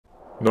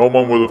No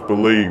one would have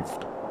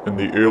believed, in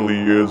the early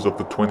years of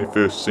the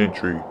 21st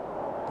century,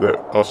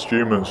 that us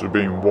humans were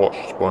being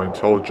watched by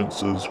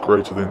intelligences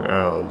greater than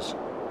ours.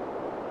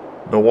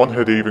 No one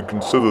had even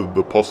considered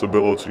the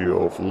possibility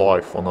of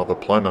life on other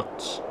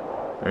planets,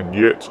 and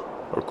yet,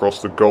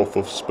 across the gulf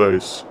of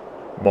space,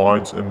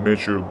 minds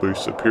immeasurably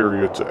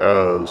superior to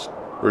ours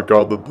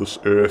regarded this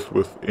Earth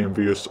with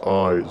envious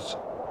eyes,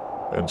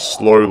 and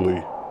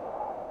slowly,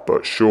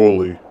 but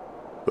surely,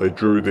 they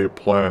drew their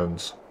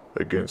plans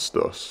against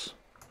us.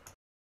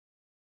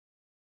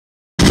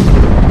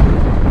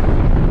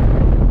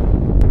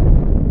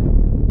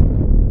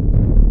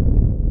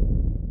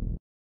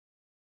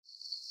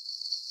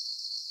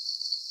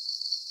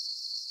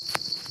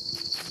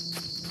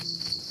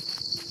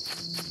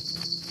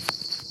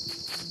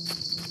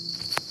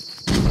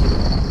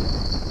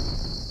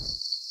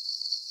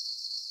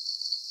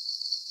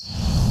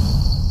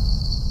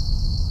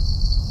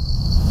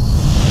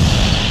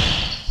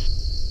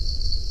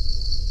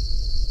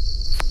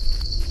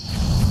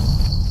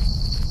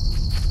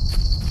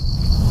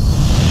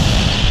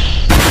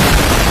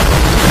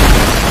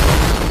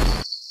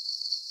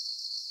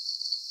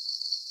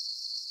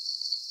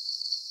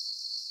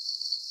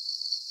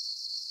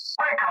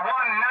 Breaker 19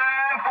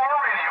 for a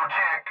radio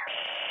check.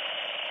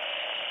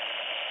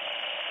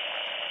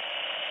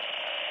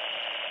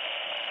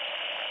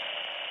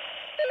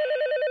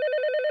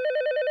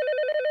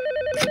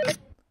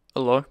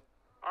 Hello?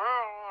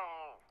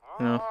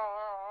 Yeah.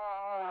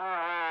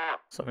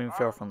 Something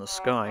fell from the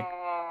sky.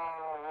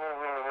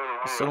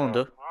 A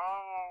cylinder?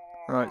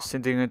 Right,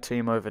 sending a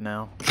team over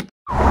now.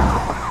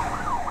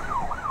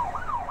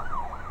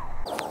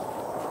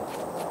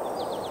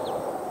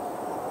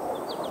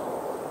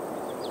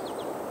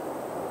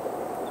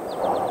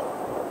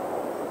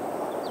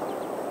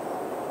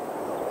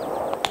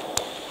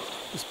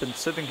 It's been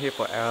sitting here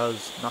for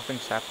hours,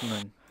 nothing's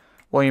happening.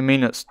 What do you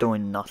mean it's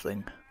doing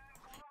nothing?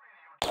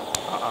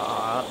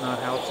 I don't know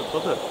how to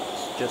put it.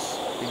 It's just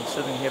been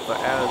sitting here for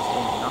hours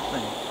doing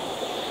nothing.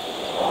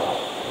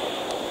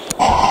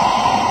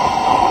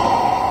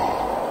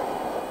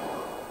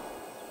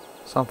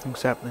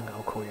 Something's happening,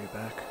 I'll call you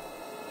back.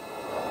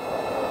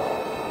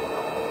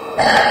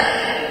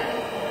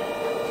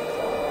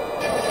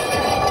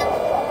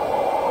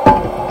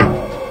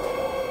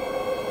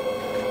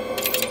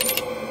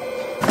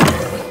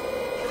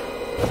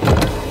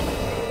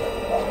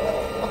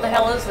 What the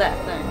hell is that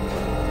thing?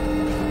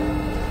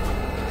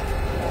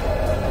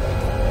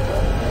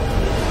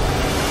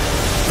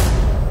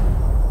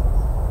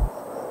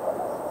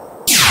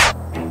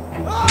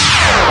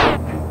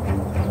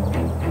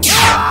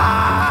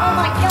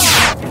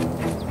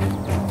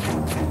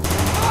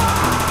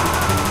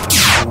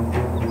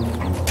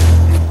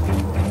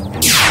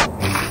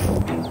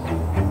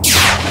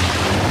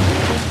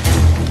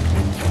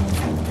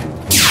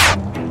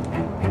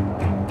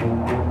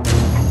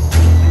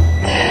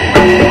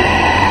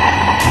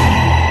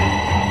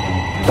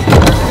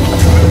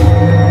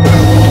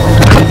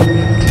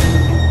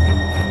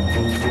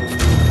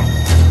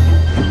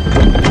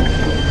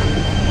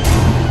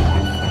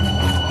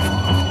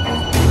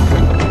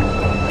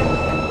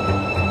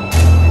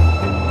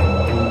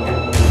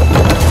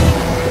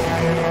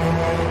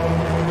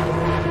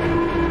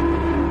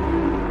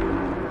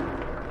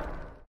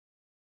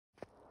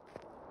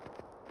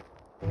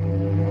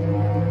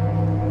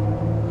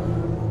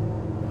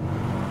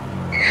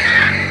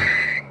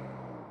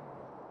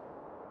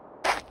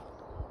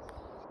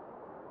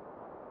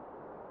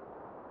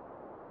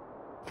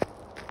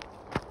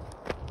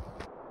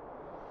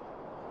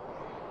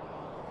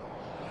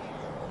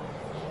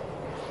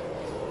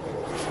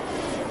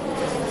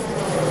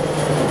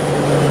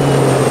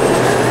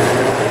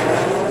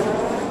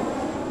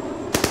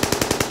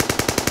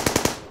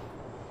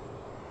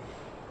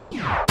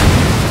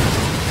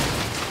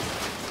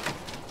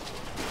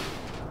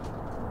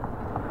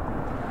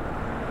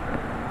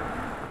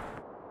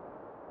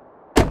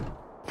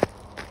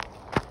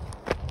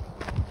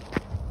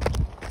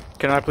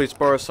 Can I please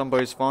borrow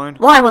somebody's phone?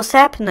 Why? What's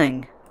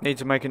happening? Need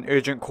to make an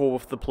urgent call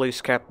with the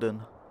police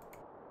captain.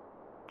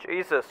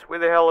 Jesus, where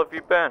the hell have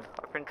you been?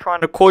 I've been trying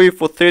to call you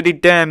for 30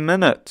 damn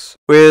minutes.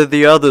 Where are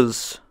the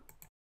others?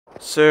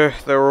 Sir,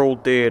 they're all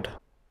dead.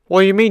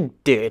 What do you mean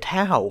dead?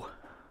 How?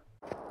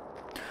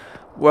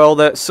 Well,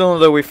 that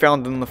cylinder we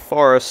found in the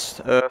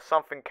forest,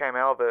 something came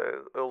out of it.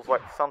 It was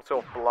like some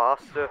sort of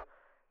blaster.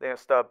 Then it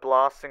started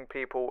blasting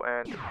people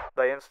and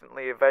they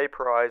instantly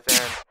vaporized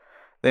and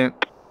then...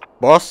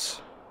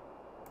 Boss?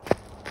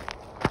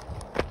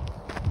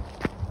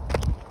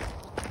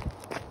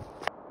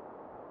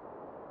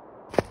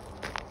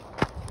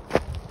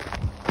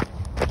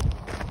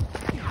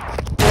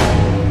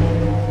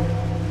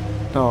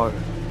 No.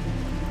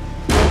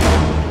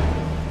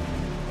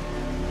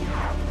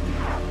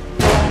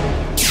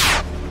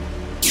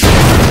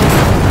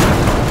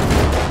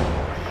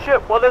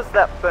 Shit, what is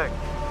that thing?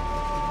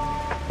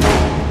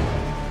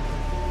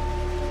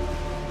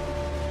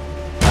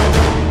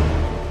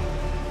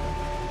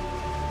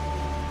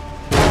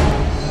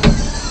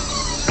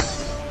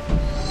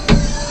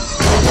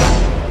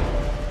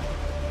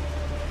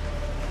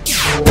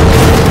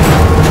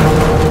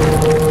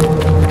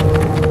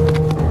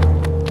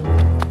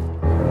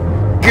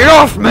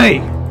 off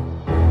me!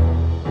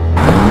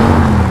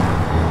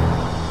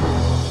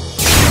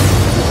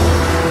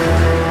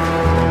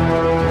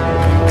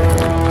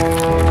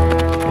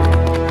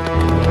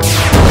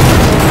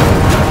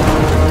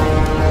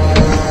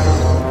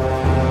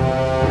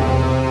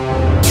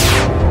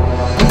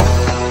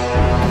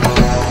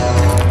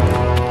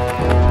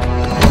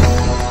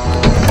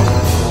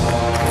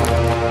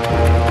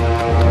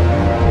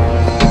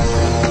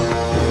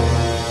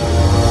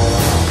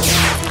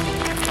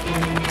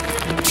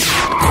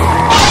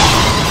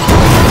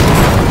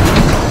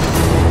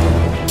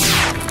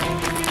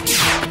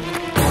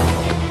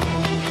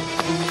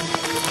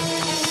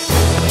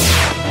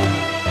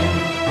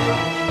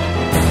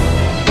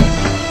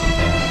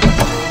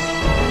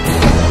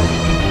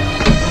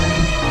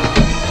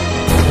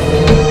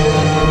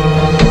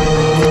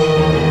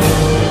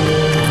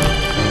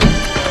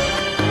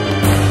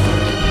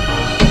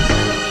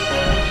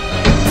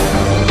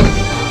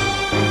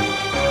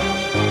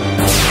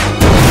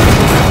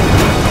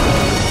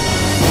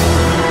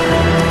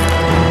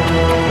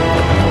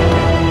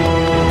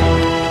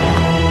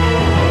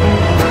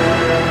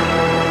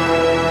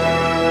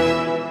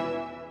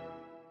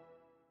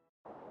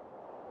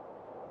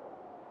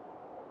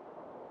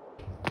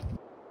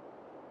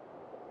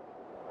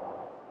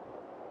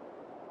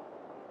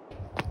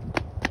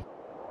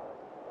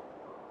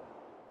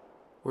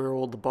 Where are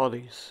all the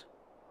bodies?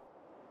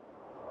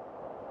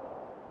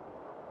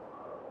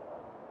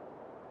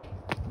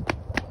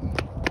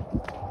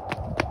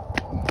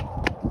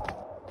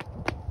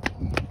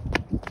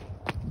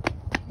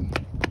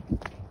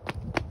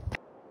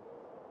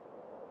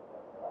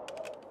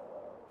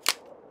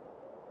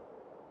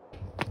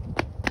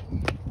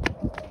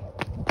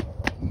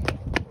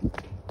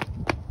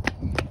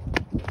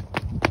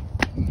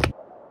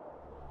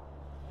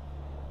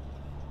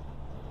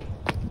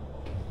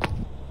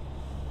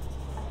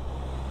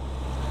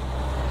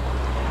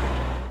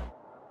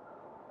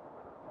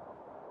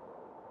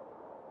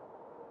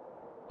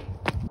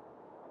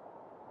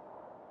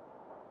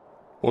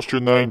 What's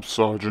your name,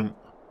 Sergeant?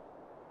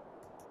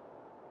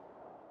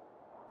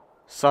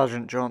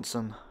 Sergeant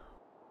Johnson.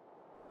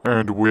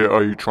 And where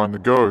are you trying to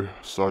go,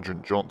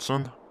 Sergeant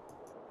Johnson?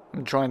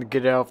 I'm trying to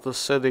get out of the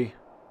city.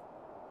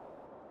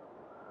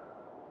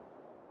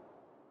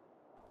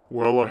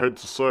 Well, I hate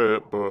to say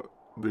it, but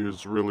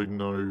there's really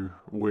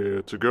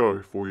nowhere to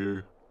go for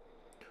you.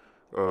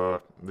 The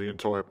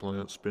entire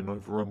planet's been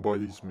overrun by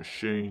these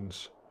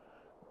machines.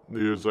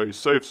 There's a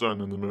safe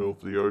zone in the middle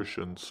of the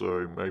ocean,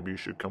 so maybe you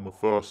should come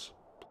with us.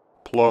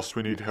 Plus,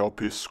 we need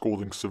help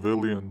escorting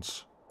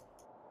civilians.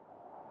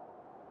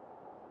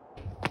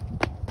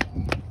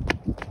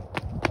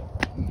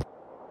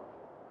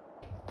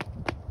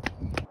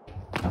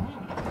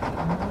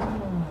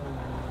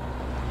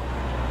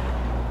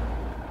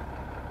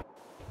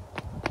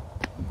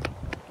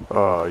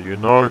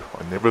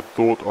 I never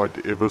thought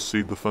I'd ever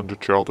see the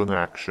Thunderchild in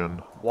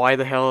action. Why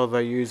the hell are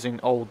they using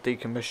old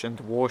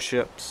decommissioned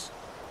warships?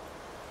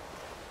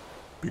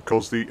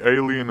 Because the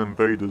alien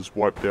invaders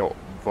wiped out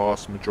the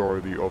vast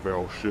majority of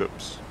our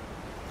ships.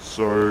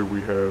 So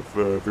we have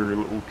very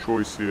little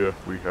choice here.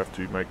 We have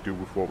to make do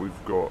with what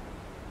we've got.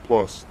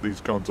 Plus,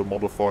 these guns are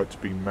modified to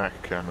be Mach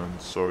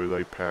cannons, so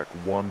they pack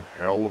one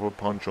hell of a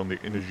punch on the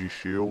energy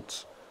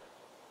shields.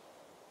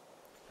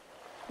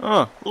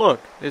 Oh, look,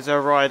 there's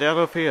our ride out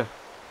of here.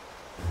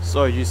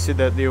 So you said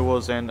that there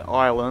was an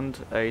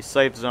island, a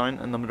safe zone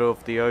in the middle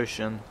of the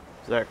ocean.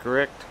 Is that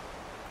correct?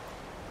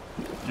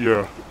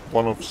 Yeah,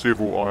 one of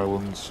several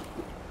islands.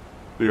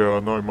 There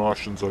are no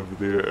Martians over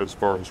there as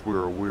far as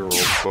we're aware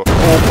of, but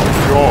oh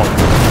my god!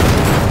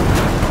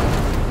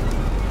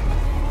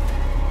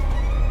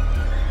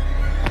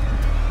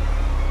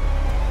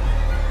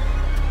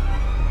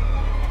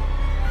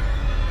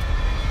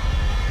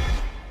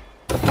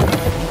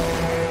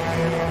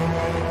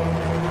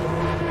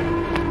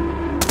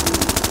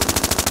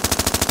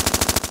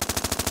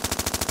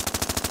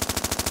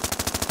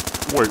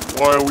 Wait,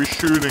 why are we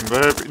shooting? They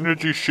have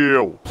energy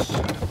shields!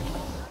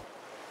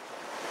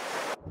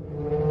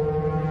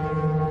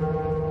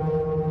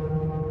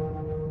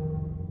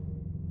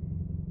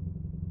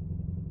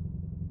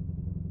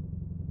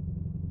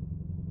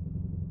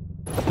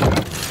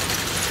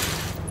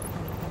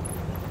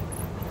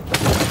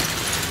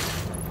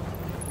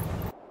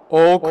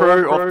 All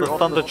crew of the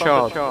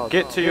Thunderchild,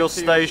 get to your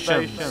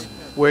stations.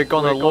 We're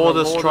gonna lure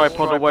this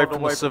tripod away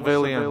from the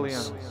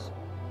civilians.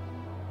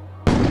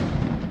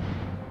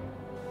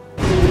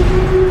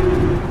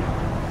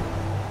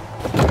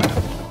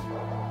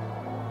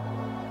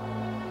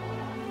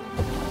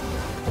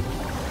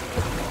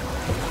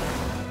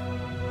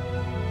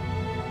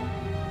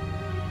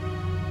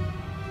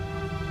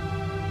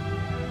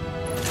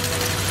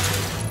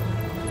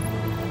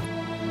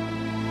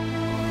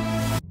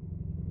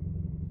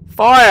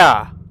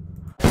 Fire!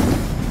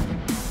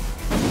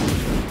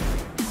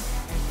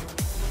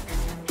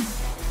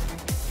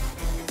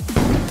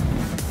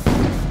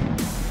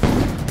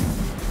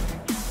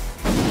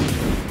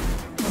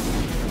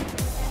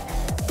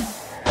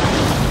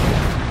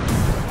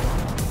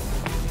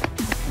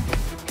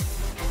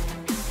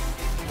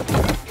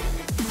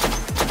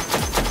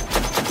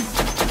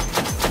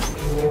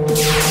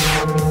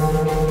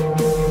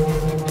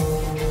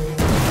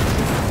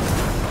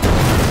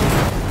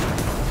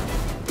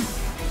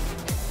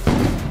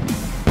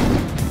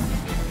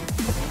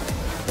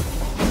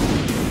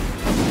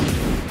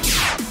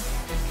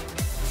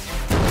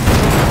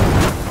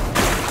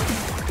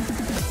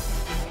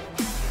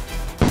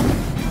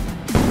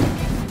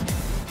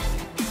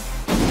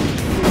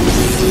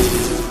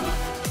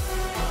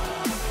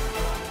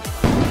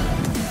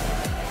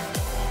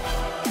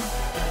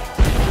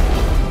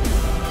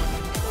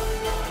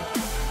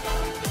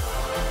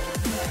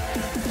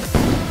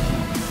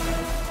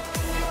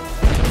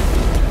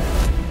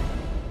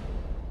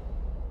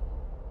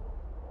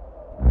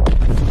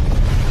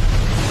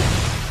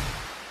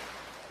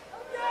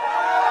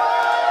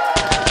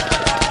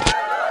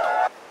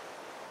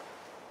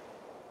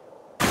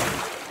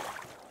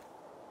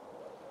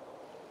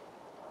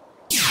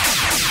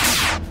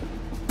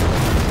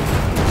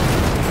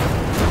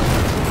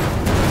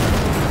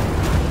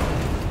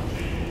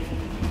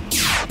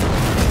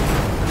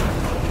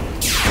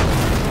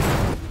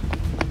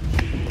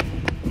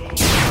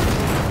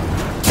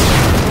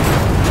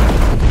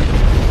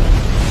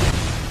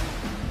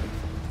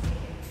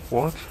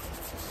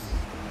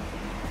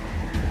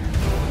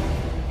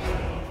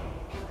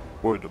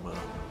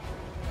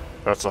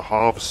 That's a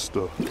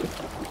harvester.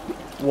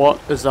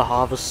 What is a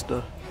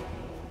harvester?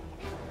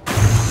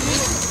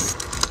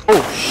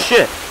 Oh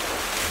shit!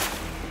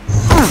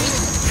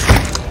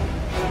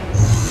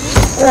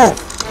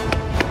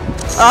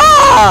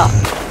 Ah!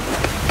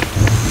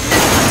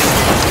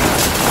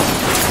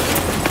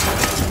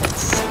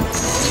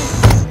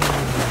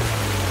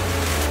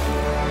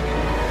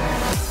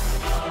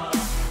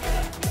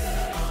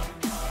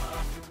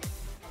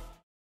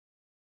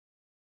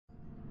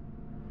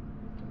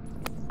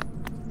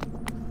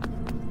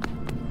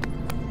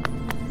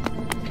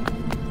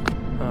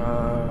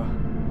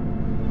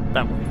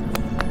 That way.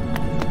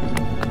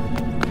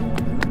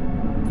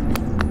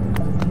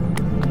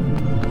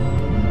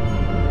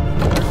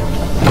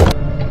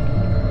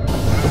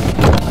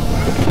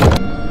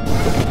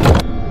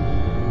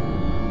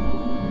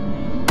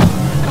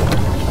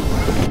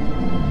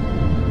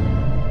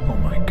 Oh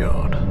my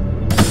god.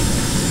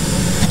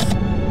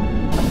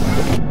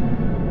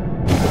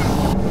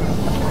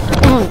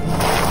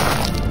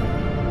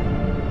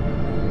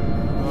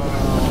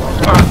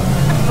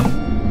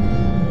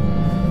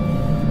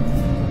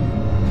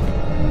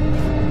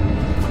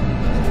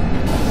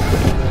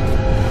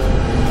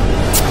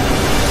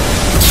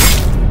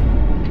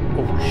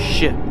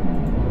 Shit.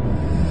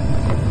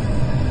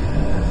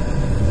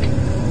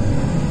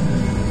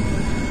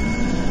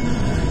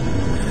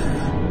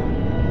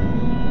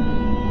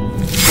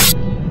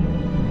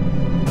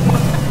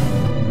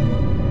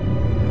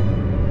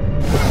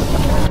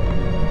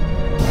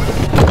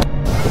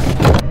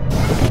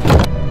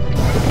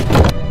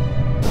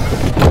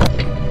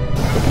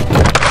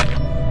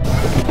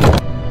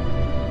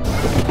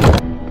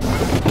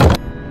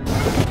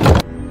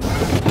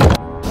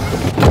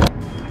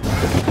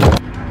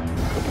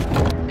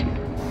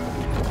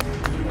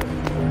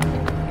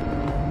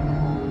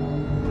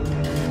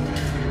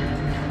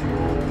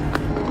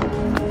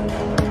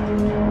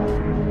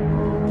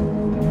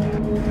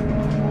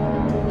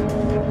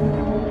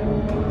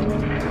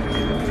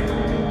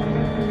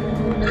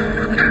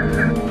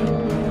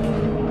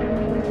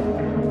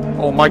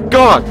 Oh my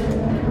god!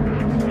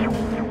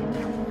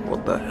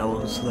 What the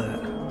hell is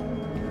that?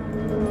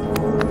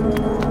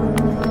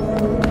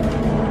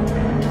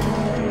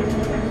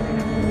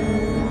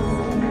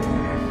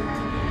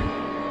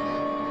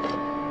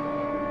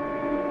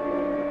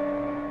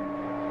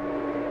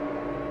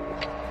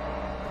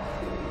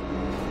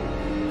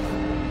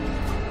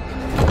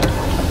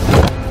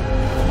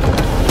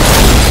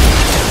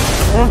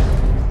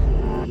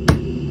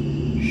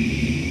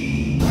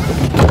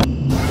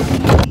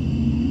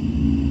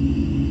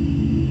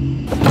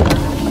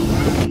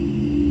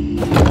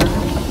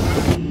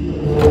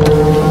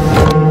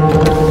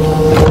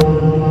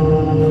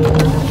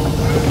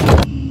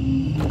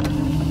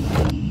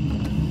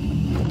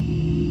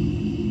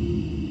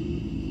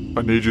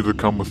 I need you to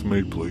come with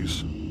me,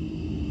 please.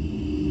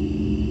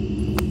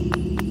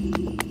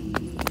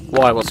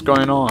 Why? What's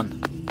going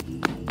on?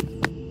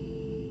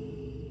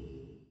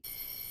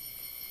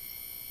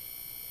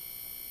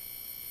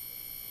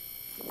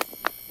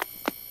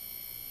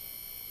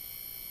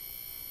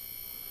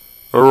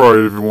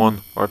 Alright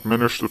everyone, I've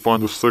managed to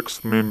find a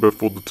 6th member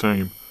for the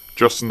team.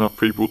 Just enough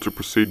people to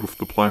proceed with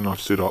the plan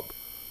I've set up.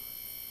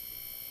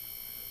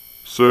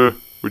 Sir,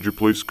 would you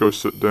please go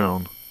sit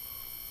down?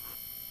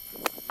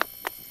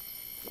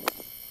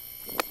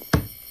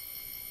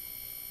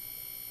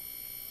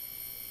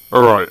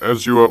 Alright,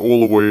 as you are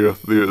all aware,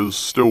 there is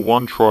still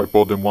one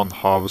tripod and one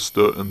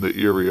harvester in the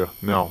area.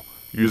 Now,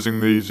 using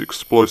these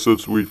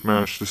explosives we've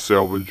managed to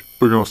salvage,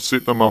 we're going to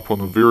set them up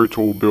on a very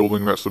tall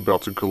building that's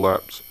about to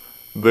collapse.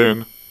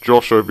 Then,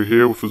 Josh over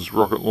here with his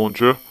rocket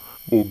launcher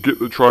will get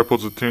the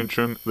tripod's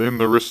attention, then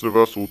the rest of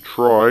us will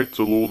try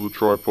to lure the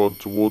tripod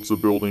towards the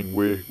building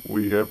where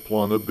we have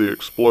planted the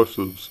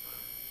explosives.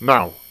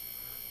 Now,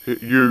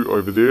 hit you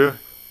over there.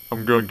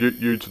 I'm going to get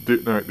you to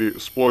detonate the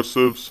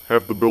explosives,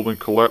 have the building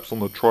collapse on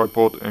the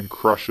tripod and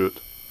crush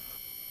it.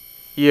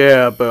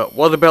 Yeah, but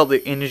what about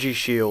the energy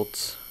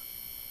shields?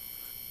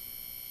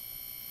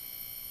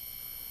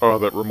 Ah,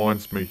 that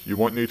reminds me, you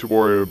won't need to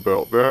worry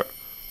about that.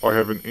 I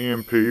have an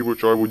EMP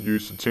which I would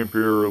use to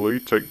temporarily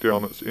take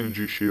down its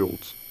energy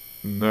shields.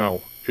 Now,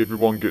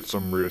 everyone get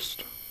some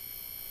rest.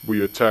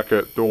 We attack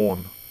at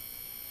dawn.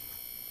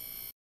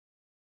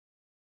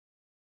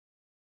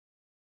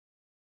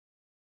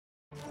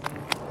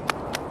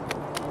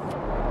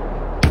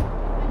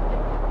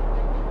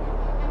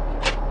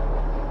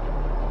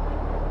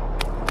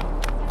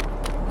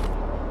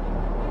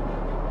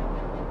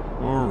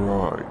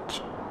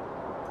 Alright.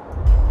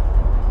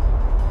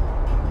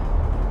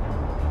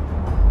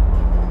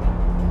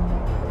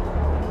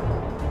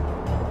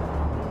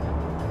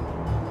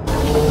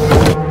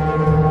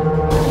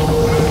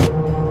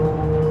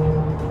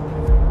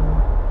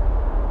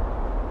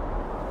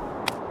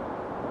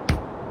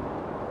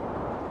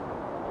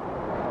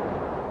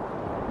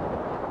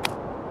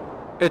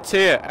 It's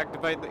here.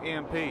 Activate the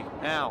EMP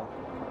now.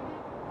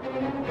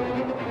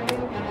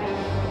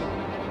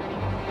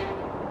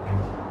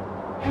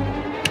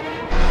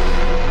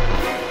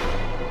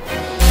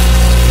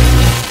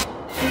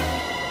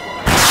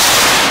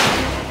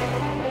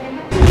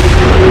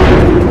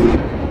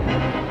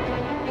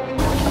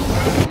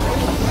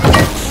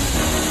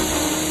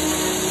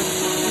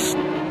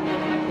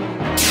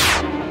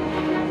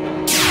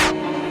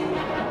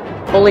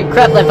 Holy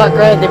crap, they've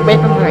upgraded their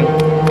weaponry.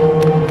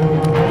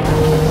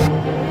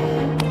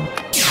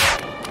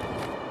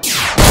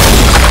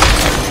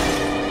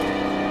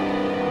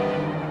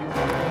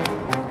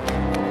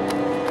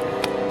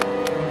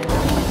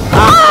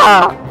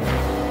 Ah!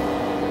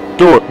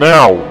 Do it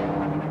now!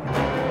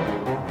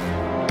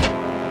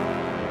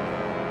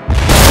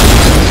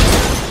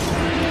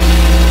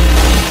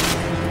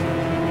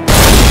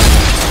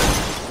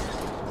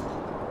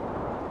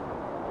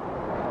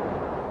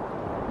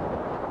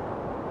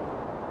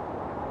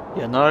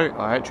 You know,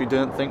 I actually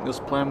didn't think this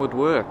plan would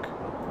work.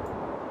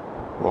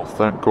 Well,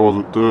 thank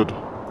God it did.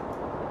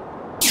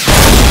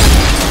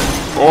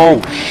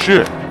 Oh,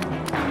 shit!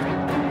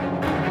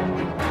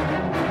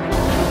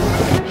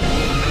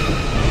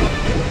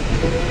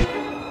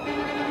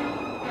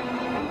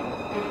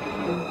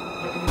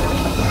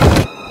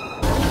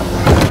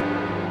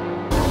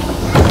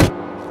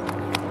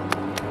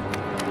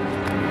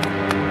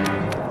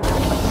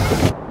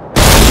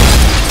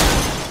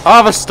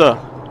 Harvester!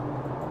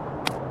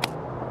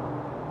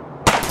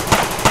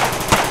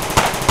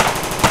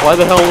 Why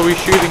the hell are we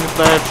shooting if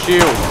they have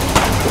shields?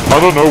 I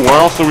don't know,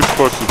 what else are we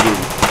supposed to do?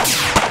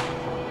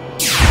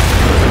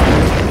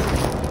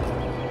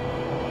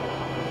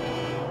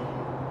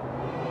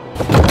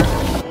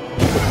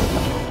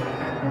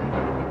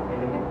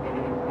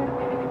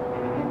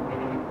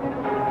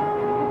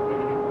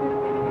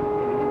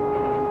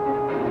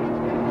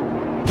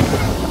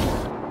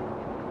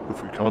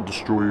 If we can't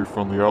destroy you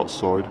from the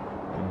outside,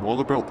 then what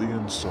about the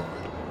inside?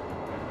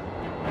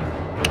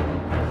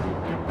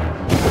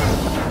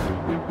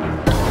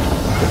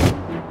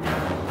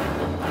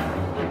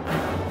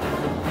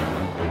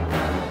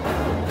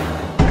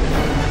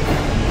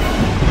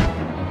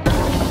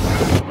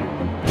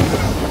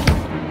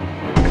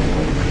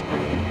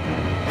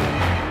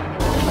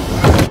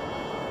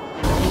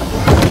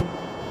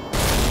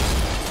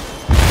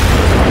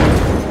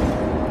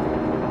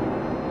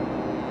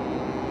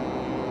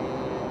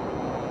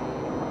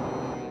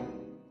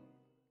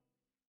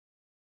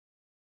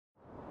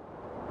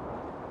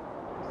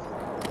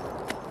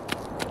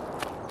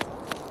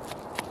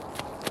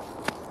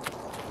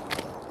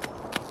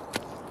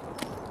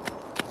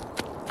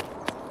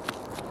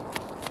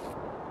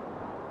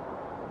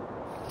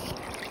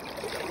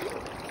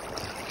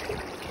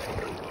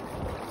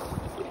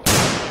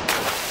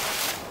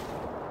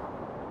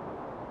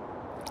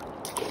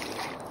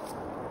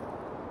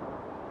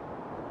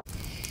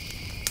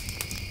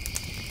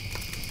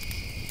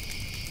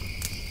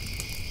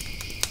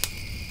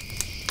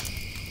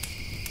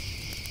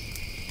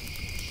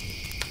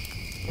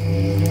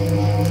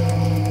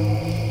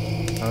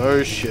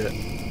 Oh shit.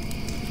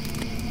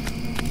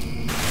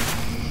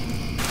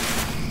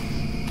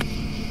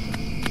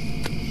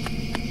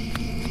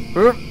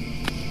 Huh?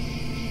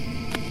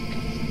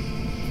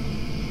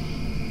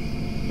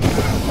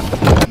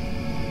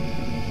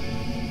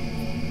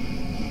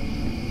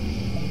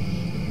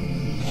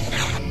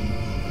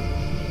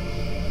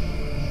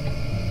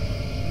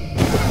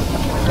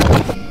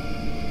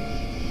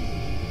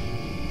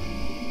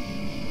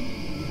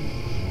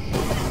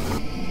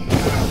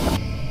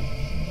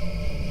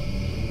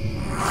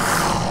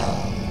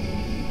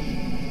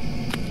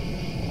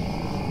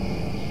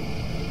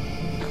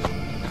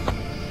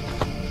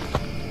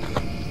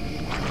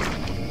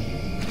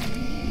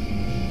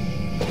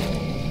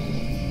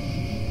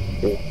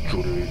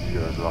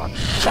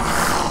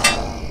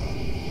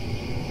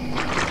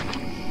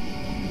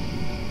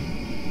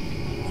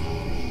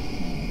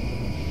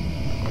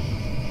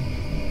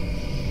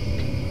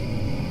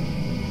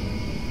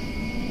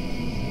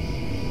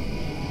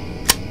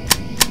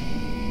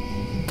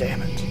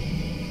 Damn it.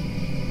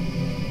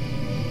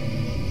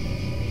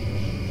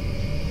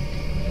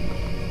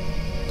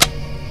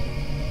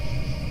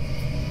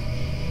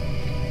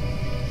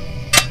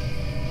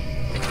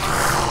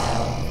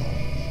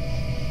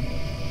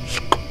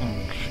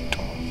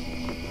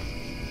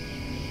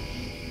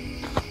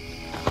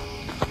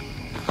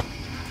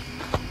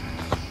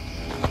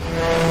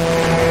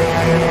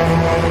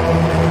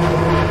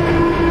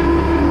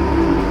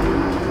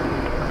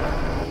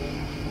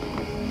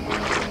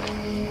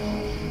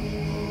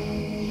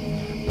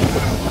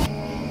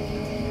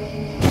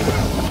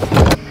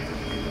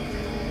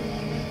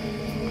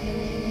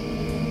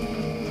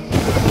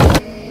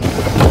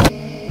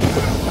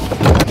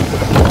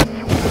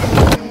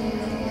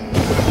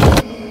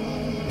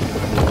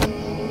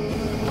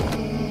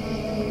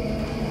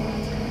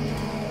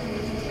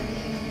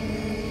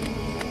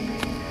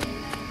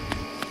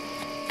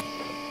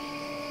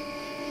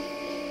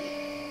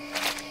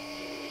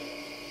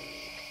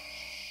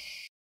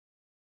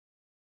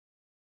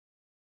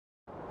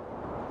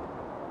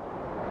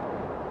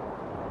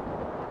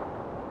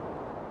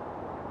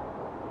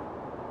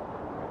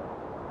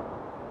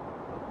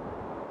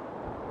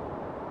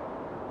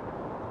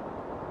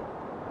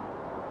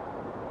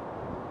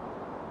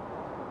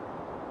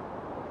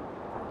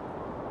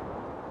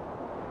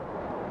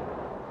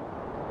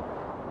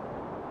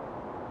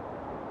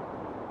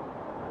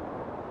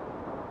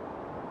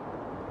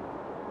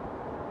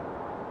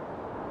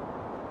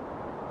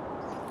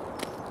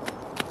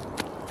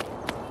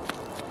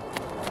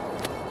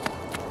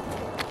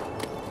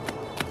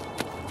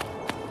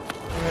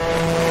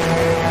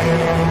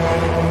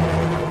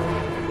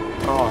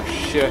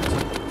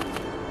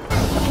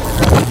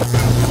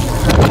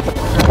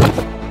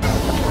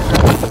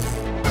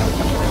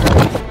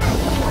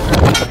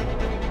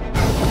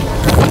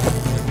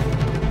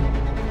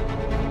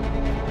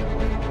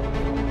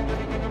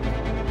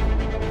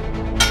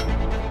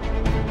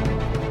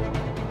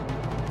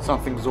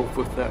 something's off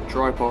with that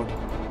tripod.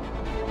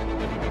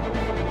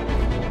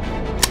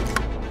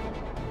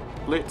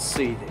 Let's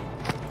see then.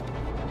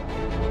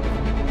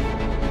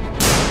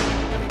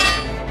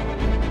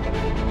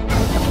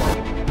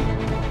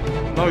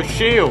 No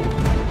shield!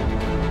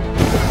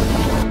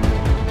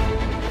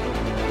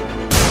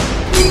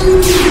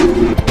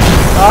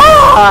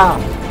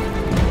 Ah!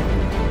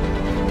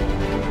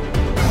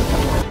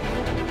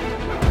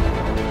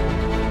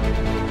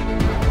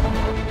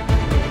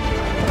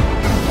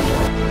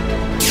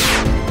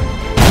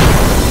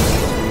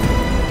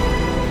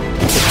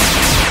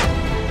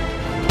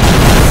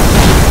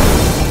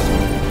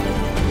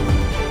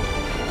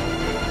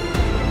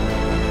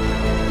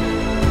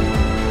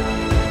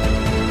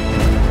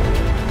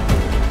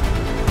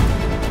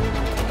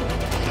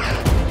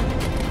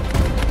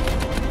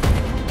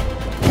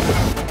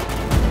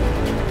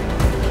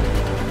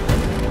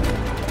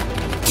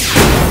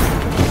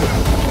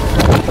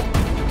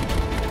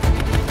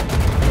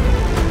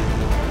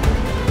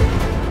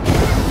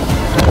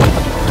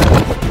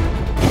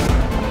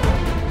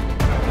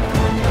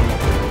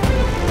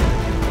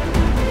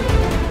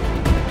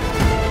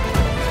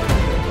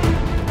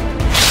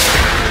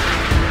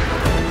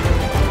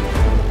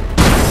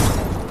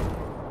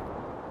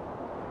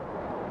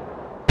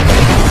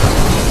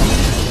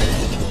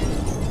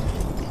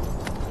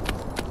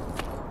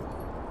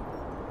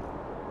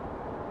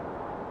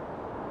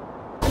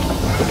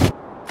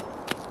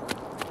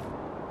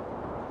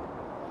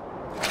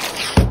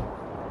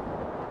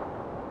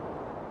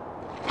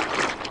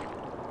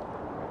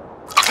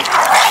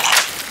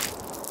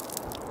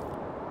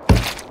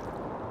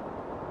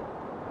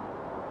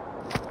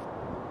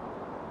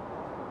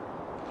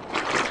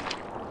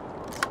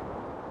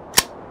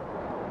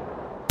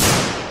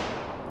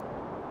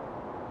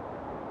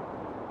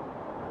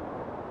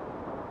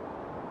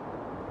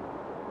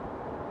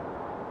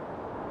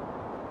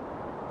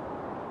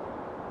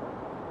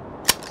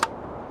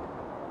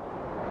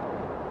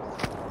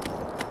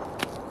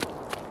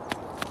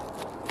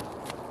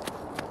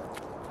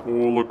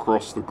 All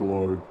across the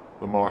globe,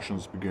 the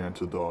Martians began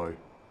to die.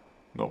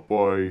 Not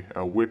by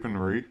our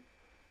weaponry,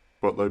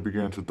 but they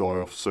began to die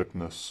of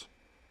sickness.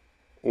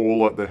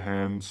 All at the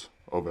hands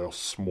of our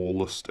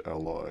smallest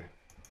ally.